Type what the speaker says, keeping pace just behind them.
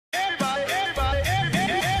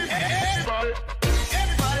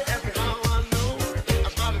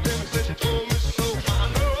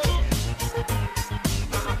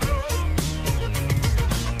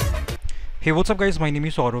Hey, what's up guys, my name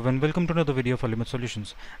is Saurav and welcome to another video of Limit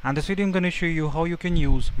Solutions. And this video I'm going to show you how you can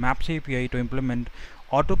use Maps API to implement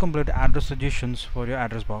autocomplete address suggestions for your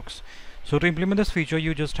address box. So to implement this feature,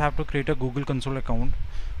 you just have to create a Google Console account.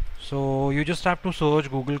 So you just have to search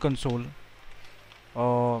Google Console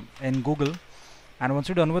in Google, and once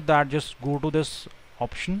you're done with that, just go to this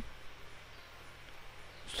option.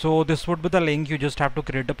 So this would be the link. You just have to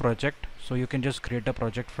create a project. So you can just create a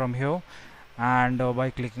project from here, and by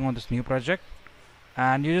clicking on this new project,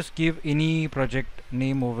 and you just give any project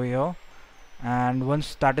name over here, and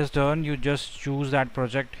once that is done, you just choose that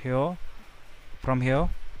project here from here.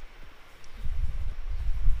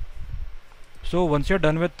 So once you're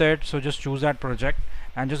done with it, so just choose that project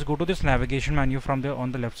and just go to this navigation menu from the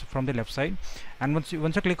left side, and once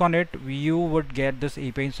you click on it, you would get this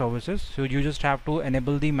API and services. So you just have to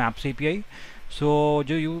enable the Maps API. So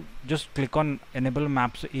you just click on enable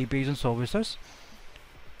Maps APIs and services,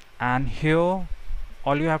 and here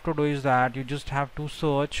all you have to do is that you just have to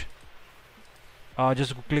search,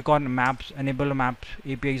 just click on Maps, enable Maps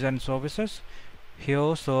APIs and services.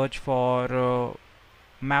 Here search for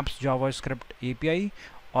Maps JavaScript API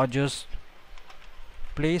or just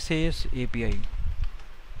Places API,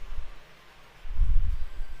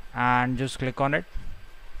 and just click on it,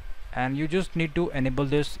 and you just need to enable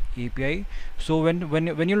this API. So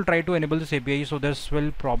when you'll try to enable this API, so this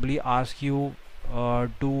will probably ask you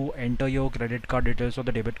to enter your credit card details or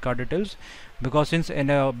the debit card details, because since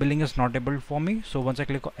billing is not enabled for me. So once I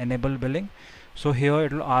click on enable billing, so here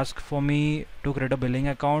it will ask for me to create a billing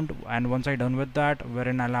account, and once I done with that,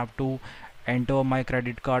 wherein I'll have to enter my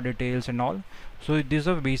credit card details and all. So this is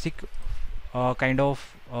a basic kind of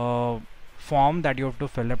form that you have to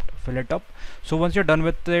fill it up. So once you're done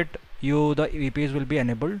with it, the APIs will be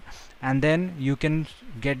enabled, and then you can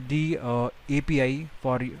get the API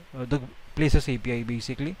for the Places API.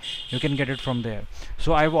 Basically you can get it from there.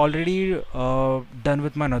 So I've already done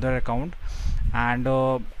with my another account, and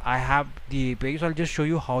I have the API, so I'll just show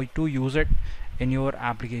you how to use it in your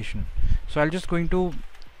application. So I'll just going to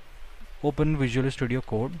open Visual Studio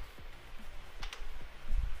Code,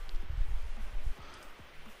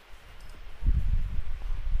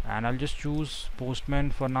 and I'll just choose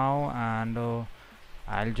Postman for now, and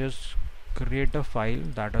I'll just create a file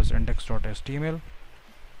that is index.html,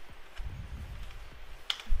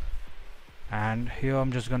 and here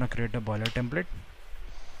I'm just gonna create a boiler template,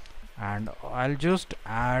 and I'll just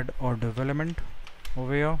add a development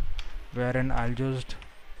over here, wherein I'll just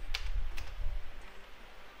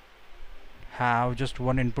have just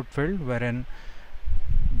one input field wherein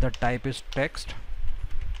the type is text.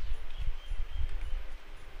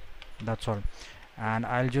 That's all, and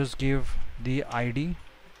I'll just give the ID,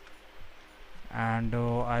 and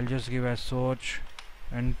I'll just give a search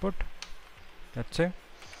input, let's say,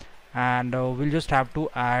 and we'll just have to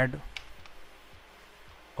add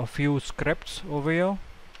a few scripts over here.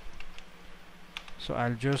 So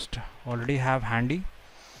I'll just already have handy.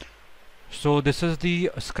 So this is the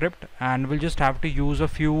script, and we'll just have to use a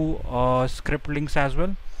few script links as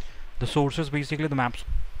well. The sources, basically the maps.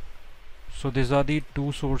 So these are the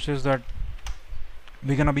two sources that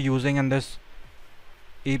we're gonna be using in this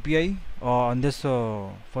API, on this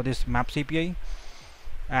for this Maps API,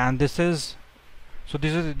 and this is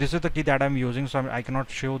the key that I'm using. So I cannot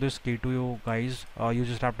show this key to you guys. You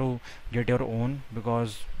just have to get your own,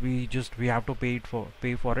 because we have to pay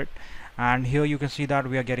for it. And here you can see that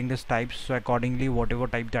we are getting this types, so accordingly whatever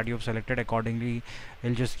type that you have selected, accordingly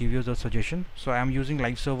it'll just give you the suggestion. So I am using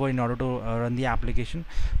live server in order to run the application.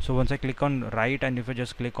 So once I click on write, and if I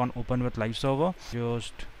just click on open with live server,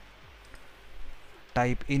 just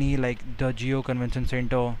type any like the Geo Convention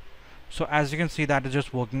Center. So as you can see, that is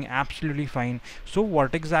just working absolutely fine. So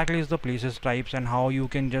what exactly is the places types, and how you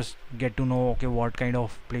can just get to know, okay, what kind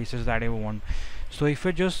of places that I want. So if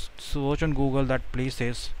I just search on Google that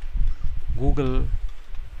places, Google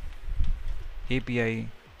API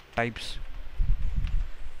types,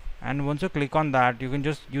 and once you click on that,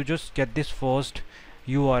 you just get this first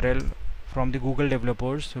URL from the Google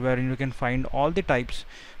developers, wherein you can find all the types.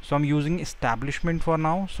 So I'm using establishment for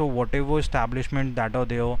now, so whatever establishment that are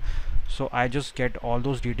there, so I just get all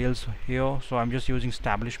those details here. So I'm just using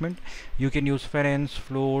establishment. You can use finance,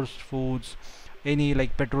 floors, foods, any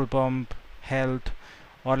like petrol pump, health,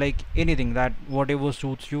 or like anything that whatever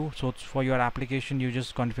suits you. So for your application, you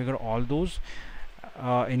just configure all those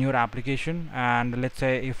in your application. And let's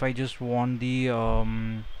say if I just want the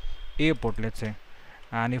airport, let's say,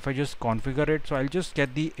 and if I just configure it, so I'll just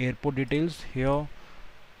get the airport details here,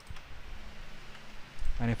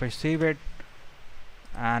 and if I save it,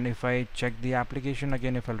 and if I check the application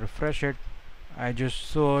again, if I'll refresh it, I just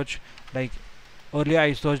search, like earlier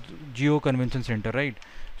I searched Geo Convention Center, right?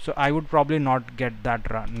 So I would probably not get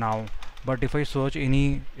that now, but if I search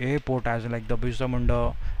any airport as in like the Birsa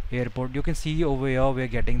Munda airport, you can see over here we're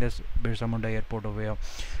getting this Birsa Munda airport over here.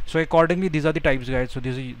 So accordingly, these are the types, guys. So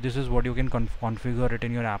this is what you can configure it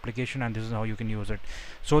in your application, and this is how you can use it.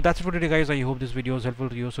 So that's it for today, guys. I hope this video is helpful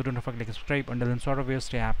to you. So don't forget to like and subscribe. Until then, sort of way,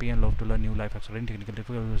 stay happy and love to learn new life hacks and technical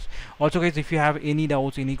difficulties. Also, guys, if you have any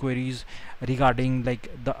doubts, any queries regarding like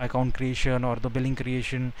the account creation or the billing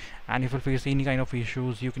creation, and if you face any kind of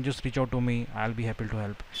issues, you can just reach out to me. I'll be happy to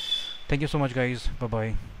help. Thank you so much, guys. Bye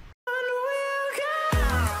bye.